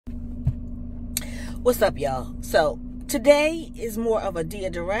What's up, y'all? So today is more of a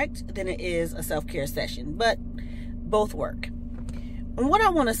Dia Direct than it is a self-care session, but both work. And what I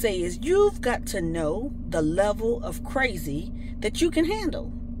want to say is you've got to know the level of crazy that you can handle.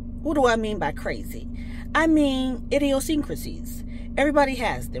 What do I mean by crazy? I mean idiosyncrasies. Everybody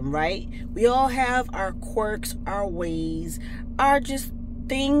has them, right? We all have our quirks, our ways, our just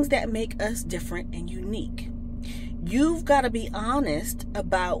things that make us different and unique. You've got to be honest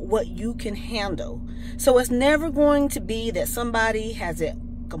about what you can handle. So it's never going to be that somebody has it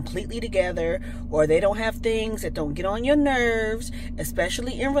completely together or they don't have things that don't get on your nerves,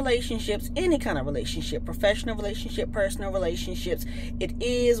 especially in relationships, any kind of relationship, professional relationship, personal relationships. It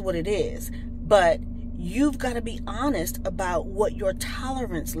is what it is. But you've got to be honest about what your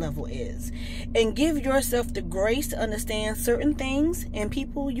tolerance level is and give yourself the grace to understand certain things and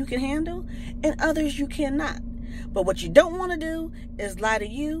people you can handle and others you cannot. But what you don't want to do is lie to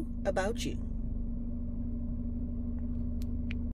you about you.